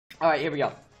Alright, here we go.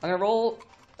 I'm gonna roll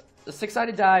a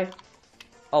 6-sided die.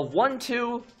 A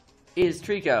 1-2 is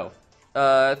Trico.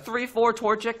 3-4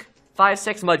 Torchic.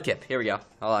 5-6 Mudkip. Here we go.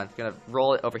 Hold on. Gonna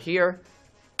roll it over here.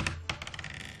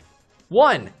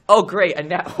 1! Oh, great. A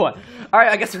nat 1.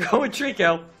 Alright, I guess we're going with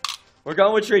Trico. We're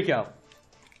going with Trico.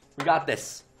 We got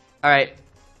this. Alright.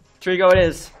 Trico it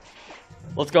is.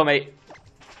 Let's go, mate.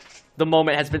 The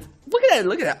moment has been... Look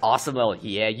at that awesome little...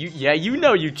 Yeah, you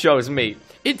know you chose me.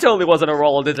 It totally wasn't a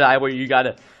roll of the die where you got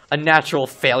a natural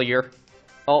failure.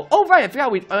 Oh, right. I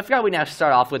forgot we now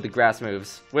start off with the grass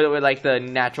moves. With like the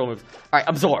natural moves. Alright,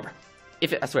 absorb.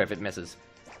 I swear if it misses.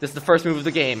 This is the first move of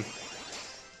the game.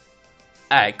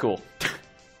 Alright, cool.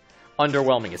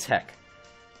 Underwhelming as heck.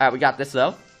 Alright, we got this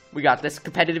though. We got this.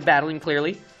 Competitive battling,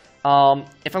 clearly.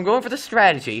 If I'm going for the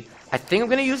strategy, I think I'm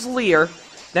gonna use Leer.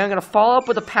 Then I'm gonna follow up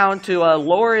with a pound to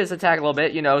lower his attack a little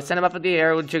bit, you know, send him up in the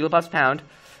air with Jigglypuff's pound.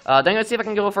 Then I'm gonna see if I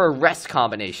can go for a rest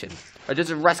combination. Or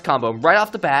just a rest combo right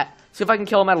off the bat. See if I can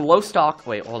kill him at a low stock.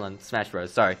 Wait, hold on. Smash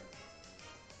Bros. Sorry.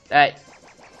 Alright.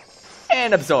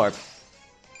 And absorb.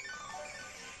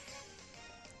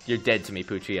 You're dead to me,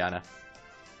 Poochyena.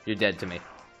 You're dead to me.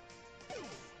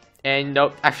 And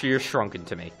nope, actually you're shrunken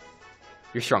to me.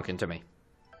 You're shrunken to me.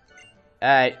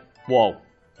 Alright. Whoa.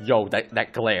 Yo,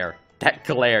 that glare. That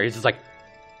glare. He's just like,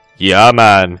 yeah,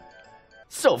 man.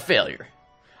 So failure.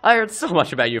 I heard so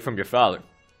much about you from your father.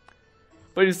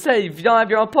 But you say you don't have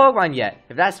your own Pokemon yet.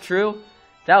 If that's true,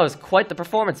 that was quite the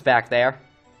performance back there.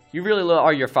 You really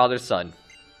are your father's son.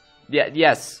 Yeah,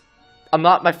 yes. I'm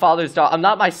not my father's dog. I'm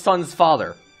not my son's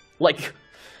father. Like,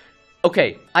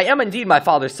 okay, I am indeed my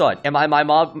father's son. Am I my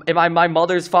mom? Am I my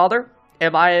mother's father?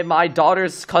 Am I my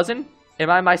daughter's cousin? Am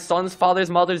I my son's father's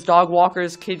mother's dog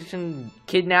walker's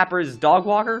kidnapper's dog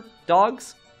walker?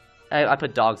 Dogs? I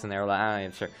put dogs in there. I'm not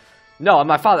even sure. No, I'm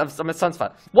my father. I'm my son's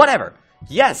father. Whatever.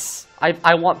 Yes,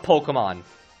 I want Pokemon.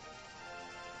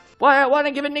 Why don't I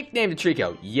give a nickname to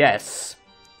Trico? Yes.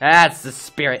 That's the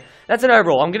spirit. That's another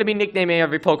rule. I'm going to be nicknaming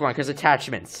every Pokemon because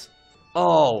attachments.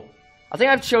 Oh. I think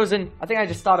I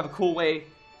just thought of a cool way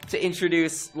to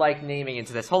introduce, like, naming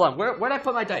into this. Hold on. Where'd I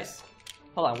put my dice?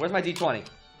 Hold on. Where's my D20?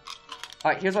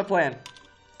 Alright, here's my plan.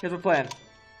 Here's my plan.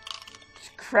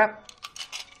 Crap.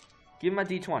 Give me my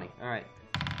D20. Alright.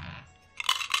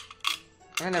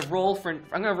 I'm gonna roll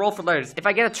for letters. If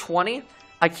I get a 20,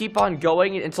 I keep on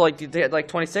going until like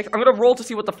 26. I'm gonna roll to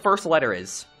see what the first letter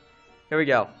is. Here we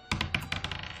go.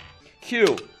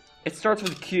 Q. It starts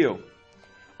with Q.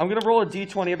 I'm gonna roll a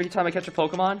D20 every time I catch a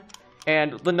Pokemon,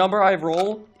 and the number I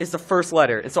roll is the first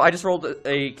letter. And so I just rolled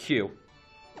a Q.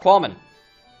 Qualman.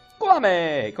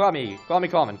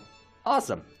 Qualman.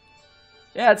 Awesome.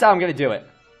 Yeah, that's how I'm gonna do it.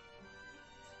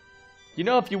 You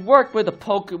know, if you work with your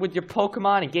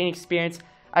Pokemon and gain experience,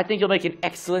 I think you'll make an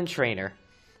excellent trainer.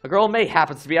 A girl mate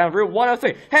happens to be on Route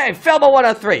 103. Hey, Felma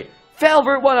 103! Fail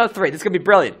Route 103! This is gonna be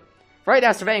brilliant. Right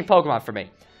now, surveying Pokemon for me.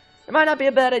 It might not be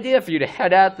a bad idea for you to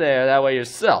head out there that way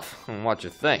yourself. What you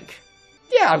think?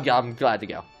 Yeah, I'm glad to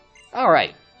go.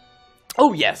 Alright.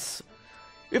 Oh, yes.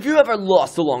 If you ever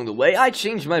lost along the way, I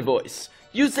changed my voice.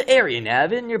 Use the area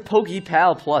nav in your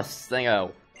PokePal Plus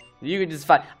thingo. You can just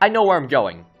find... I know where I'm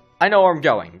going.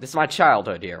 This is my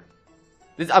childhood here.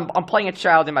 I'm playing a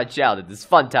child in my childhood. This is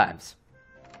fun times.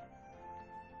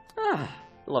 Ah,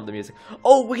 I love the music.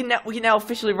 Oh, we can now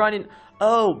officially run in.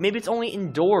 Oh, maybe it's only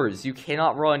indoors. You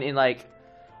cannot run in like.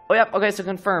 Oh yeah. Okay, so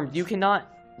confirmed. You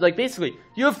cannot. Like basically,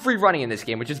 you have free running in this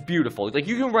game, which is beautiful. Like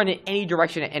you can run in any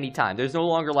direction at any time. There's no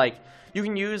longer like you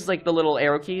can use like the little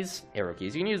arrow keys. You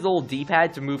can use the little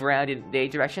D-pad to move around in the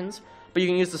 8 directions, but you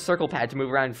can use the circle pad to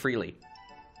move around freely.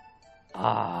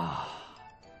 Ah,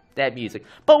 that music.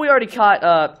 But we already caught,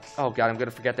 oh god, I'm gonna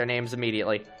forget their names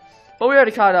immediately. But we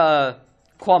already caught,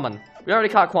 Qualman. We already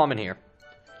caught Qualman here.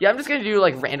 Yeah, I'm just gonna do,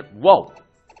 like, random, whoa.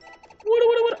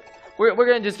 What? We're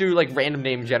gonna just do, like, random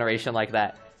name generation like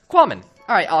that. Qualman.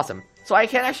 Alright, awesome. So I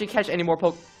can't actually catch any more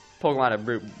Pokemon at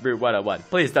Route 101.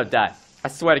 Please don't die. I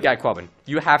swear to god, Qualman.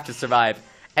 You have to survive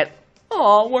at,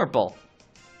 oh, Wurmple.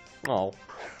 Oh.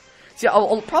 See,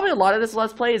 probably a lot of this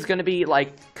Let's Play is going to be,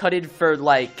 like, cutted for,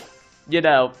 like, you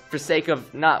know, for sake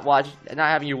of not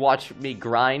having you watch me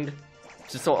grind,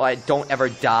 just so I don't ever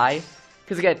die.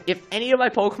 Because, again, if any of my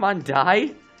Pokemon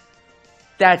die,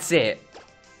 that's it.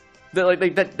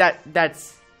 That's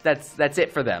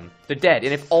it for them. They're dead.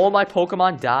 And if all my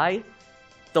Pokemon die,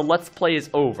 the Let's Play is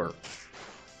over.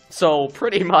 So,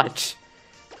 pretty much,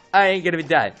 I ain't gonna be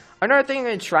dead. Another thing I'm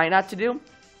gonna try not to do,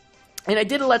 and I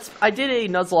did a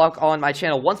Nuzlocke on my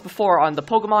channel once before on the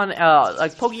Pokemon,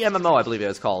 like Poke MMO, I believe it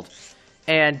was called.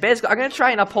 And basically, I'm gonna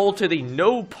try and uphold to the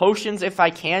no potions if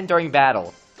I can during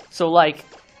battle. So, like,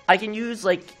 I can use,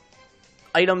 like,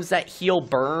 items that heal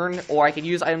burn, or I can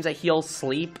use items that heal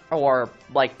sleep, or,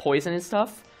 like, poison and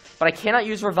stuff. But I cannot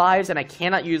use revives, and I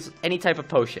cannot use any type of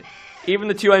potion. Even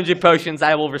the 2 energy potions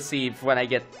I will receive when I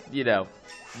get, you know,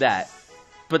 that.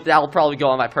 But that'll probably go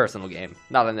on my personal game,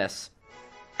 not on this.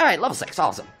 Alright, level 6,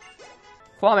 awesome.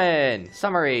 Kwame,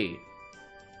 summary.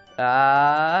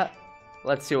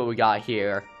 Let's see what we got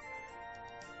here.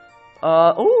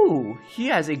 Ooh, he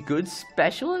has a good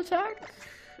special attack?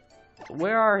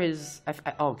 Where are his...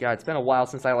 oh god, it's been a while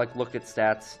since I, like, looked at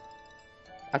stats.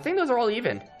 I think those are all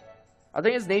even. I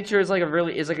think his nature is, like,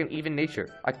 an even nature.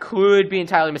 I could be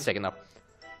entirely mistaken, though.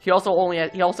 He also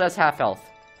has half health.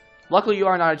 Luckily, you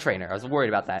are not a trainer. I was worried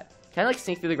about that. Can I, like,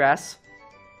 sneak through the grass?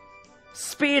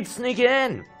 Speed sneak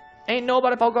in! Ain't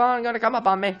nobody Pokemon gonna come up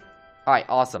on me. Alright,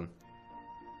 awesome.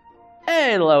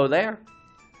 Hello there.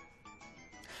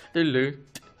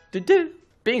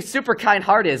 Being super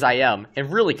kind-hearted as I am,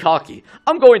 and really cocky,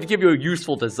 I'm going to give you a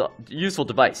useful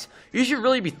device. You should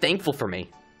really be thankful for me.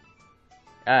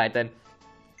 Alright, then.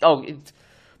 Oh,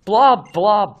 blah,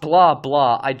 blah, blah,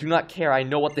 blah. I do not care. I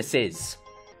know what this is.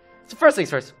 So first things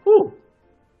first. Whew.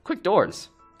 Quick doors.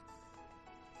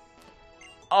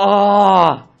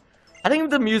 Ah! I think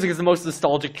the music is the most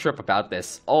nostalgic trip about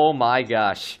this. Oh my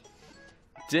gosh.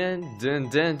 Dun, dun,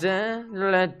 dun, dun,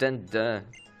 dun, dun, dun.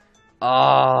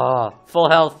 Ah, full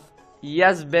health.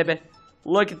 Yes, baby.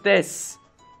 Look at this.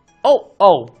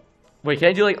 Oh. Wait, can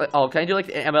I do like the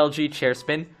MLG chair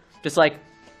spin? Just like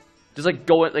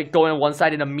go on one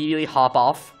side and immediately hop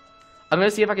off. I'm gonna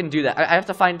see if I can do that. I have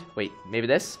to find. Wait, maybe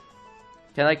this.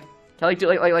 Can I do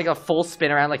like a full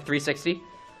spin around like 360?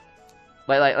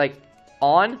 Like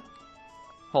on.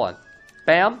 Hold on.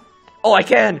 Bam. Oh, I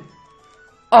can.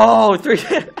 Oh, 3.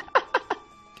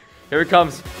 Here it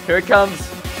comes. Here it comes.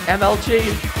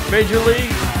 MLG. Major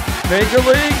League. Major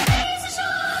League.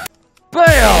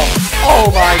 Bam.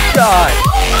 Oh my god.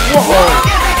 Whoa.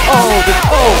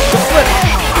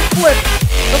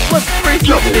 The flip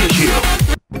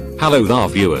 360. Hello there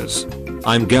viewers.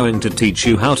 I'm going to teach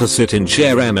you how to sit in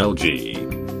chair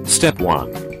MLG. Step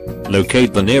 1.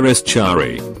 Locate the nearest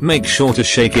Chari. Make sure to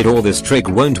shake it or this trick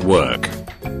won't work.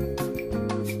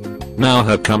 Now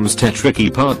here comes the tricky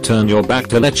part. Turn your back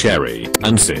to the cherry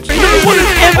and sit. No one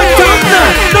has ever done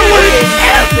that! No one has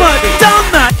ever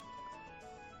done that!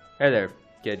 Hey there,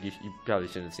 kid. You probably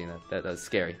shouldn't have seen that. That was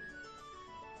scary.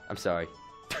 I'm sorry.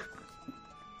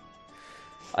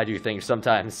 I do things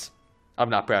sometimes I'm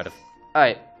not proud of.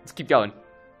 Alright, let's keep going.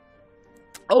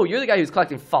 Oh, you're the guy who's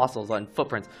collecting fossils on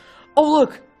footprints. Oh,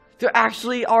 look! There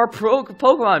actually are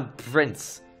Pokemon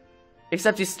prints.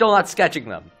 Except he's still not sketching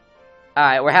them.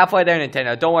 Alright, we're halfway there,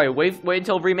 Nintendo. Don't worry, wait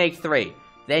until Remake 3.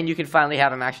 Then you can finally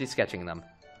have him actually sketching them.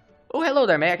 Oh, hello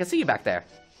there, man. I can see you back there.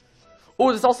 Oh,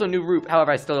 there's also a new route.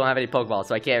 However, I still don't have any Pokeballs,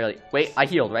 so I can't really... Wait, I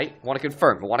healed, right? I want to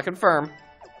confirm.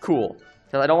 Cool.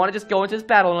 Because I don't want to just go into this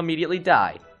battle and immediately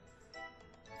die.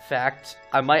 In fact,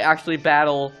 I might actually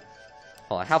battle...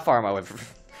 Hold on, how far am I away from...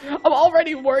 I'm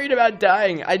already worried about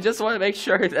dying. I just want to make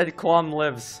sure that Quam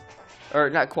lives. Or,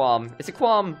 not Quam. Is it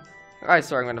Quam? Alright,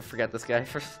 sorry, I'm going to forget this guy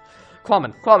first.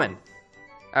 Quammen.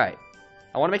 Alright.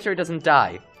 I want to make sure he doesn't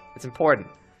die. It's important.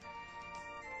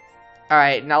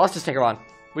 Alright, now let's just take her on.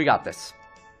 We got this.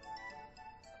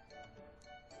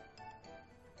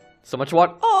 So much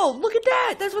water. Oh, look at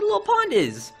that! That's what a little pond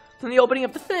is! From the opening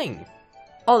of the thing.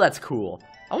 Oh, that's cool.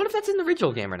 I wonder if that's in the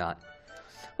original game or not.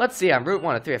 Let's see, on Route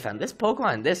 1 of 3, I found this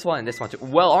Pokemon, this one, and this one too.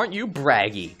 Well, aren't you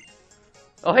braggy?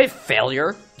 Oh, hey,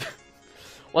 failure.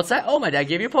 What's that? Oh, my dad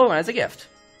gave you a Pokemon as a gift.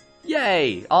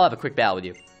 Yay! I'll have a quick battle with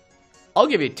you. I'll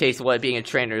give you a taste of what being a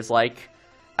trainer is like.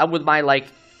 With my, like,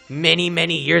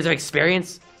 many years of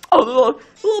experience. Oh, the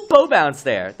little bow bounce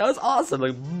there. That was awesome.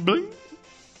 Like, bling.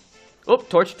 Oh,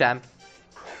 Torchic time.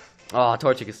 Oh,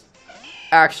 Torchic is...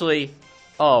 Actually...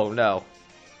 Oh, no.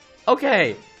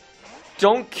 Okay.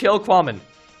 Don't kill Quammen.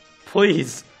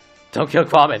 Please. Don't kill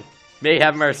Quammen. May he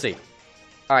have mercy.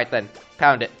 Alright then.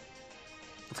 Pound it.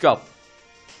 Let's go.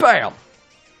 Bam!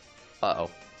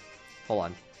 Uh-oh. Hold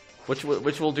on. Which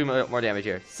will do more damage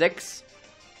here? 6?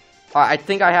 I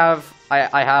think I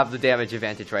have the damage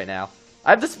advantage right now. I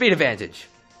have the speed advantage.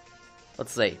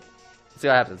 Let's see. Let's see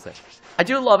what happens there. I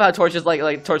do love how Torchic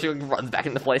Torchic runs back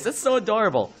into place. It's so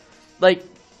adorable. Like,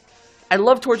 I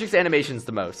love Torchic's animations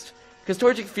the most. Because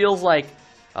Torchic feels like,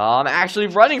 oh, I'm actually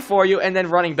running for you, and then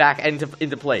running back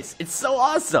into place. It's so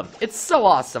awesome. It's so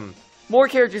awesome. More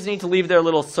characters need to leave their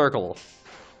little circle.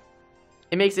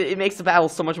 It makes the battle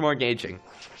so much more engaging.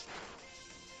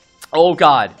 Oh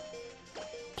god.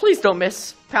 Please don't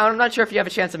miss. Pound, I'm not sure if you have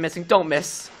a chance of missing. Don't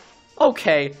miss.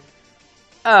 Okay.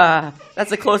 That's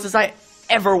the closest I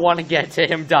ever want to get to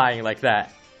him dying like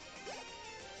that.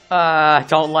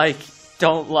 Don't like.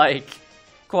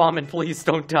 Kwame, please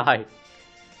don't die.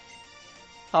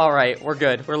 Alright, we're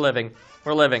good. We're living.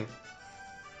 We're living.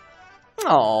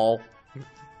 Oh.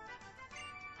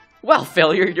 Well,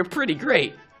 Failure, you're pretty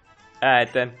great.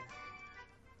 Alright, then.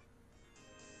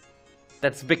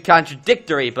 That's a bit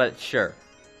contradictory, but sure.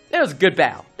 That was a good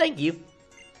battle. Thank you.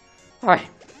 Alright.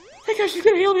 I think she's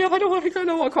gonna heal me up. I don't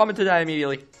want Kwame to die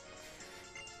immediately.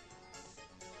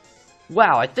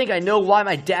 Wow, I think I know why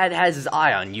my dad has his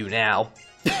eye on you now.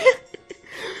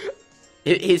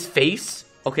 His face?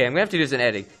 Okay, I'm gonna have to do this in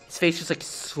editing. His face just, like,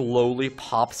 slowly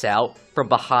pops out from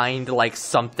behind, like,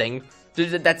 something.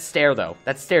 That stare, though.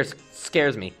 That stare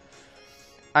scares me.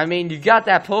 I mean, you got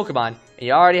that Pokemon, and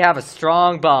you already have a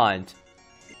strong bond.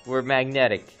 We're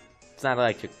magnetic. It's not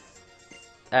electric.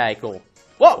 Alright, cool.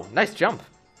 Whoa, nice jump.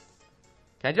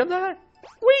 Can I jump that high?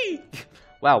 Whee!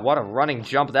 Wow, what a running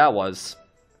jump that was.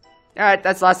 Alright,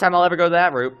 that's the last time I'll ever go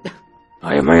that route.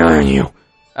 I have my eye on you.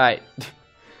 Alright.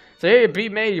 So here you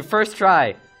beat me your first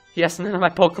try. Yes, none of my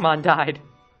Pokemon died.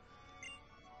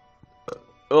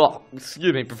 Oh,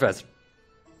 excuse me, Professor.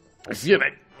 Excuse me.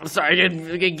 I'm sorry,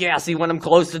 I get gassy when I'm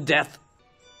close to death.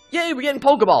 Yay, we're getting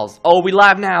Pokeballs. Oh, we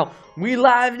live now. We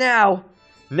live now.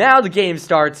 Now the game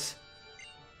starts.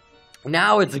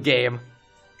 Now it's a game.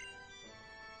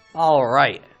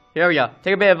 Alright. Here we go.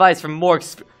 Take a bit of advice from more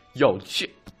Yo, she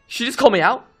just called me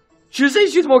out? She just said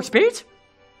she's more experienced?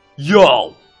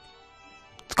 Yo!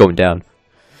 It's going down.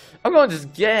 I'm going to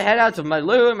just head out to my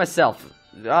loo myself.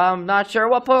 I'm not sure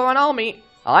what Pokemon I'll meet.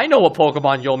 I know what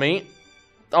Pokemon you'll meet.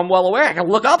 I'm well aware. I can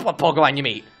look up what Pokemon you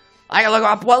meet. I can look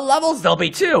up what levels they'll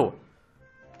be too.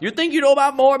 You think you know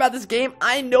more about this game?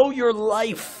 I know your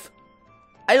life.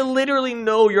 I literally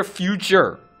know your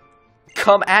future.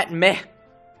 Come at me.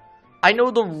 I know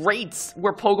the rates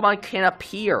where Pokemon can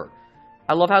appear.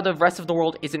 I love how the rest of the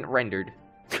world isn't rendered.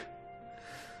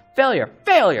 Failure.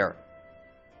 Failure.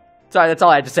 Sorry, that's all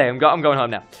I had to say. I'm going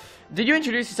home now. Did you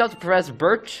introduce yourself to Professor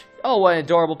Birch? Oh, what an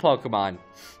adorable Pokemon.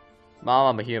 Mom,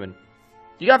 I'm a human.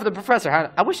 You got it for the Professor.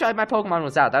 I wish my Pokemon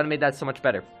was out. That would have made that so much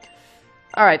better.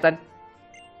 Alright, then.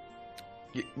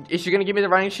 Is she going to give me the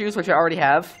running shoes, which I already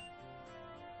have?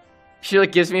 She,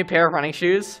 like, gives me a pair of running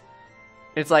shoes.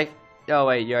 It's like, oh,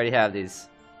 wait, you already have these.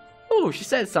 Ooh, she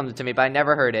said something to me, but I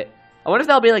never heard it. I wonder if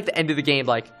that'll be, like, the end of the game,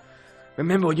 like,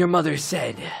 remember what your mother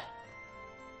said.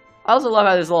 I also love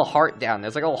how there's a little heart down.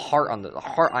 There's like a little heart on the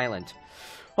heart island.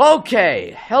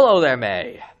 Okay, hello there,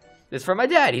 May. This is from my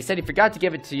dad. He said he forgot to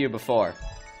give it to you before.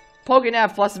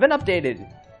 PokéNav Plus has been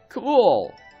updated.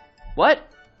 Cool. What?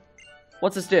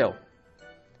 What's this do?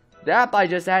 The app I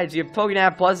just added to your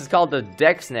PokéNav Plus is called the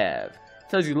DexNav. It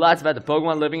tells you lots about the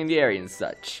Pokemon living in the area and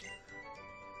such.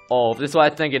 Oh, if this is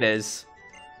what I think it is.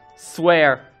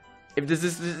 Swear. If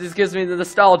this gives me the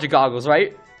nostalgia goggles,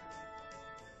 right?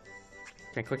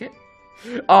 Can I click it?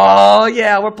 Oh,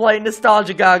 yeah, we're playing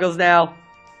nostalgia goggles now.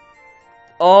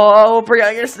 Oh, we're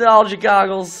bringing nostalgia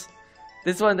goggles.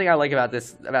 This is one thing I like about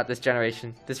this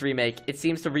generation, this remake. It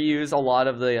seems to reuse a lot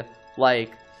of the,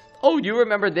 like, oh, do you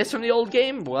remember this from the old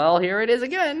game? Well, here it is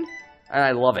again. And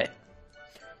I love it.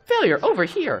 Failure, over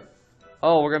here.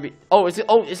 Oh, we're gonna be,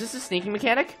 is this a sneaking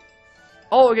mechanic?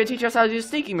 Oh, we're gonna teach us how to do a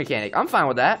sneaking mechanic. I'm fine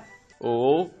with that.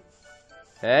 Oh.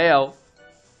 Hey-oh.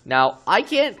 Now, I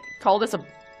can't call this a...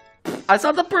 I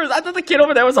thought the kid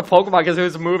over there was a Pokemon because it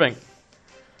was moving.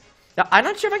 Now, I'm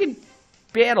not sure if I can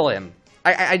battle him.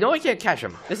 I know I can't catch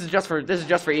him. This is just for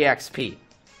EXP.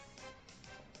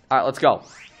 Alright, let's go.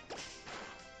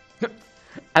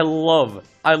 I love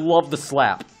the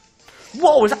slap.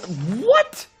 Whoa, is that...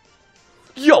 What?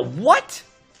 Yo, what?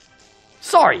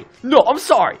 Sorry. No, I'm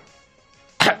sorry.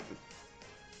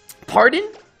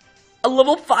 Pardon? A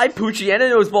level 5 Poochyena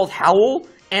that was both Howl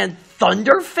and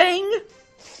Thunderfang?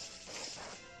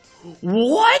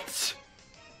 What?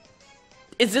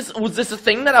 Was this a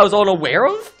thing that I was unaware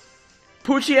of?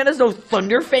 Poochyena's no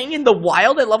Thunderfang in the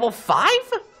wild at level 5?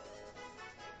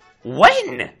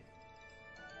 When?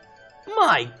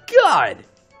 My god!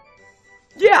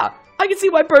 Yeah, I can see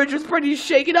why Birch was pretty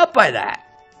shaken up by that.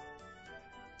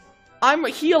 I'm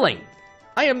healing.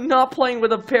 I am not playing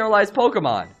with a paralyzed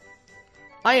Pokemon.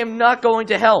 I am not going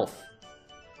to health.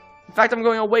 In fact, I'm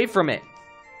going away from it.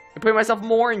 I'm putting myself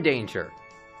more in danger.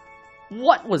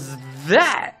 What was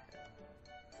that?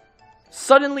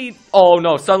 Suddenly, oh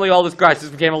no, suddenly all this grass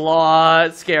just became a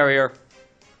lot scarier.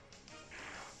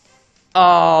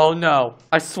 Oh no,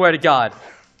 I swear to God.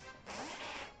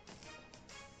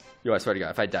 Yo, I swear to God,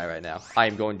 if I die right now, I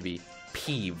am going to be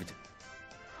peeved.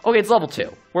 Okay, it's level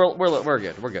 2. We're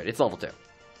good, we're good. It's level 2.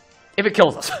 If it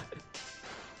kills us.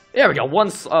 There we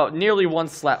go. Nearly one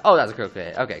slap. Oh, that's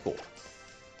okay. Okay, cool.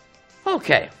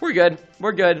 Okay, we're good.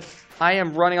 We're good. I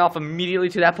am running off immediately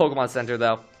to that Pokemon Center,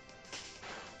 though.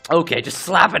 Okay, just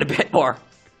slap it a bit more.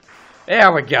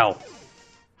 There we go.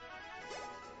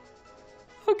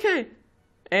 Okay.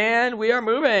 And we are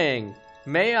moving.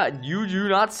 You do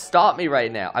not stop me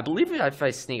right now. I believe if I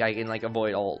sneak, I can, like,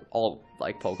 avoid all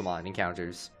like, Pokemon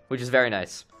encounters. Which is very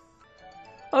nice.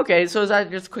 Okay, so is that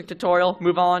just a quick tutorial?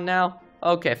 Move on now?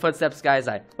 Okay, footsteps, Sky's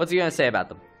Eye. What's he gonna say about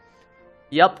them?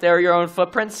 Yep, they're your own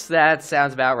footprints. That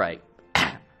sounds about right.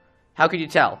 How could you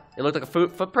tell? It looked like a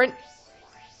footprint?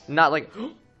 Not like...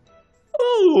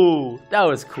 Oh, that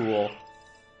was cool.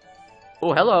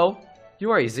 Oh, hello.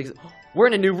 You are a zigzag... We're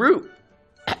in a new route.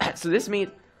 So this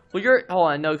means... Well, you're...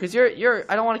 Hold on, no, because you're...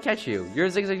 I don't want to catch you. You're a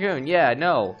Zigzagoon. Yeah,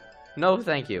 no. No,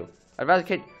 thank you. I'd rather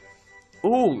catch...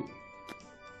 Ooh.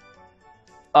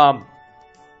 I'm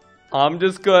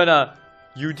just gonna...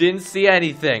 You didn't see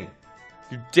anything.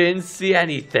 You didn't see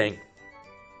anything.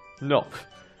 No.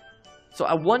 So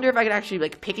I wonder if I could actually,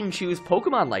 like, pick and choose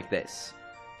Pokemon like this.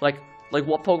 Like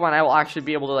what Pokemon I will actually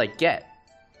be able to, like, get.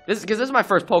 Because this is my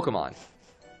first Pokemon.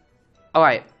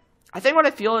 Alright. I think what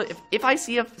I feel, if I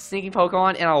see a sneaking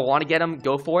Pokemon and I want to get him,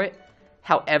 go for it.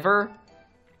 However,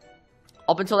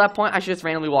 up until that point, I should just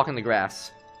randomly walk in the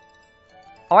grass.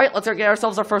 Alright, let's get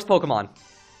ourselves our first Pokemon.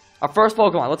 Our first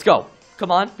Pokemon, let's go.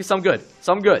 Come on, be some good.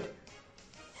 Some good.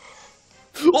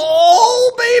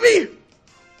 Oh, baby!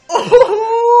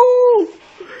 Oh!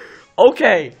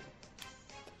 Okay.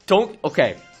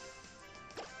 Okay.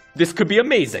 This could be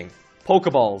amazing.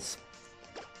 Pokeballs.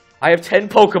 I have 10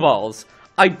 Pokeballs.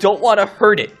 I don't want to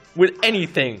hurt it with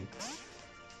anything.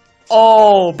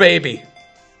 Oh, baby.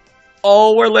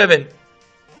 Oh, we're living.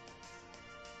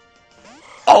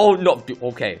 Oh, no.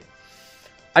 Okay.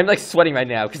 I'm, like, sweating right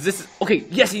now, because this is... Okay,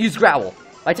 yes, he used Growl.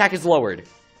 My attack is lowered.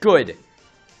 Good.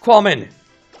 Qualman.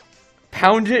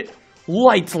 Pound it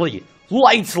lightly.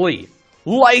 Lightly.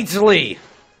 Lightly.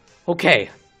 Okay.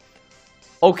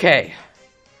 Okay.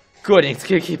 Good, it's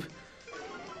gonna keep...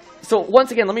 So,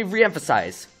 once again, let me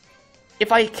re-emphasize.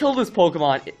 If I kill this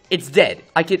Pokemon, it's dead.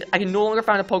 I can no longer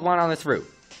find a Pokemon on this route.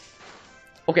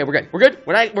 Okay, we're good. We're good.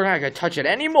 We're not gonna touch it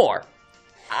anymore.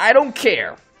 I don't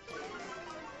care.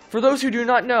 For those who do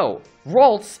not know,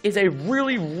 Ralts is a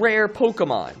really rare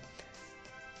Pokemon.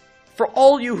 For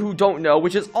all you who don't know,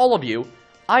 which is all of you,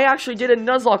 I actually did a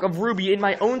Nuzlocke of Ruby in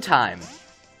my own time.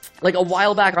 Like a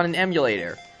while back on an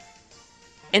emulator.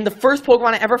 And the first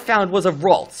Pokemon I ever found was a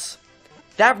Ralts.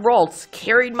 That Ralts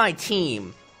carried my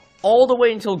team all the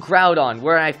way until Groudon,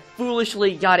 where I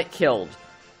foolishly got it killed.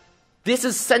 This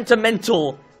is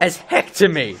sentimental as heck to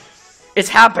me. It's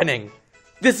happening.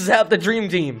 This is the dream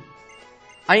team.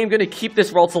 I am gonna keep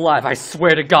this Ralts alive. I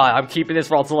swear to God, I'm keeping this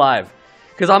Ralts alive.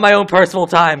 Because on my own personal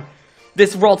time,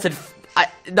 this Ralts had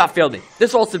not failed me.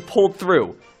 This Ralts had pulled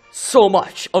through so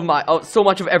much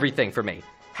of everything for me.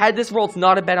 Had this Ralts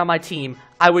not have been on my team,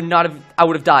 I would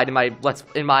have died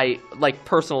in my like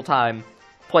personal time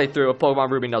playthrough of Pokemon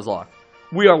Ruby Nuzlocke.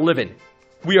 We are living.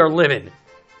 We are living.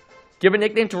 Give a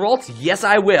nickname to Ralts? Yes,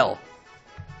 I will.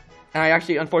 And I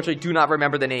actually, unfortunately, do not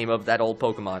remember the name of that old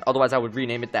Pokemon. Otherwise, I would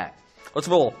rename it that. Let's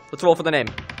roll. Let's roll for the name.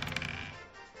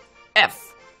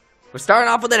 F. We're starting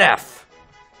off with an F.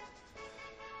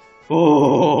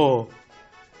 Oh.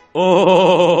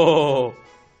 Oh.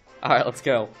 Alright, let's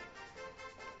go.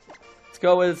 Let's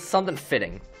go with something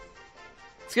fitting.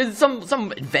 Let's get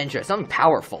some adventure, something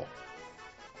powerful.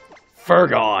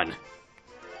 Furgon.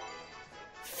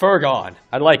 Furgon.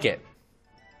 I like it.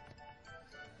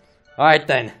 Alright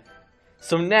then.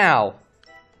 So now.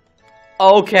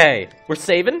 Okay. We're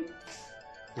saving.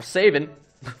 We're saving.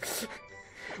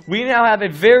 We now have a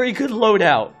very good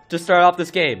loadout to start off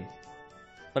this game.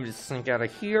 Let me just sneak out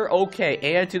of here. Okay,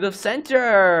 and to the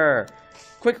center.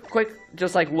 Quick,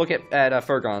 just like look at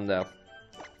Furgon though.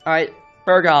 Alright,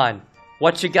 Furgon.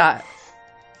 What you got?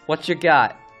 What you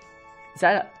got? Is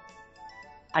that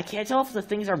I can't tell if the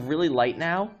things are really light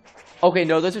now. Okay,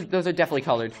 no, those are definitely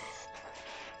colored.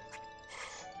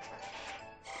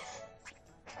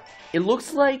 It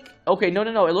looks like... Okay, no.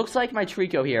 It looks like my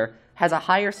Trico here has a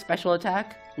higher special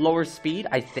attack, lower speed,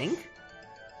 I think.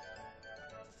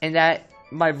 And that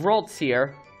my Ralts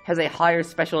here has a higher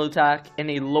special attack and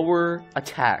a lower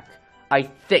attack, I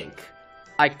think.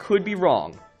 I could be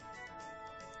wrong.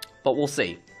 But we'll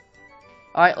see.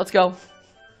 Alright, let's go.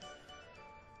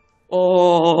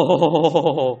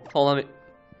 Oh, hold on.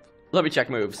 Let me check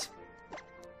moves.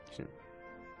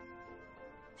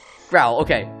 Growl,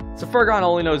 okay. So Furgon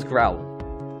only knows Growl.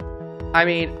 I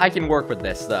mean, I can work with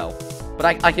this, though.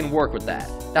 But I can work with that.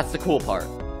 That's the cool part.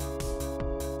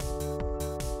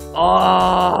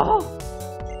 Oh!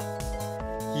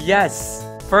 Yes!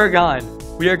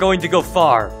 Furgon, we are going to go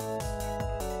far.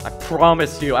 I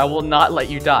promise you, I will not let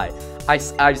you die. I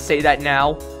say that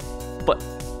now, but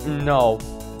no.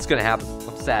 It's gonna happen.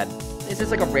 I'm sad. Is this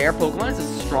like a rare Pokemon? Is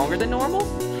this stronger than normal?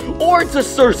 Or it's a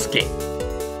Surskit?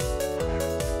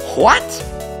 What?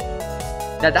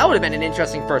 Now that would have been an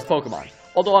interesting first Pokemon.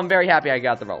 Although I'm very happy I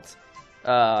got the results.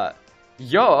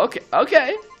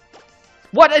 Okay.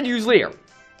 What? I'd use Leer.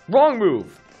 Wrong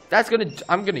move.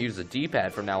 I'm gonna use the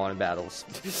D-pad from now on in battles.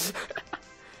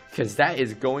 Because that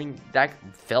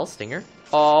fell stinger.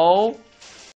 Oh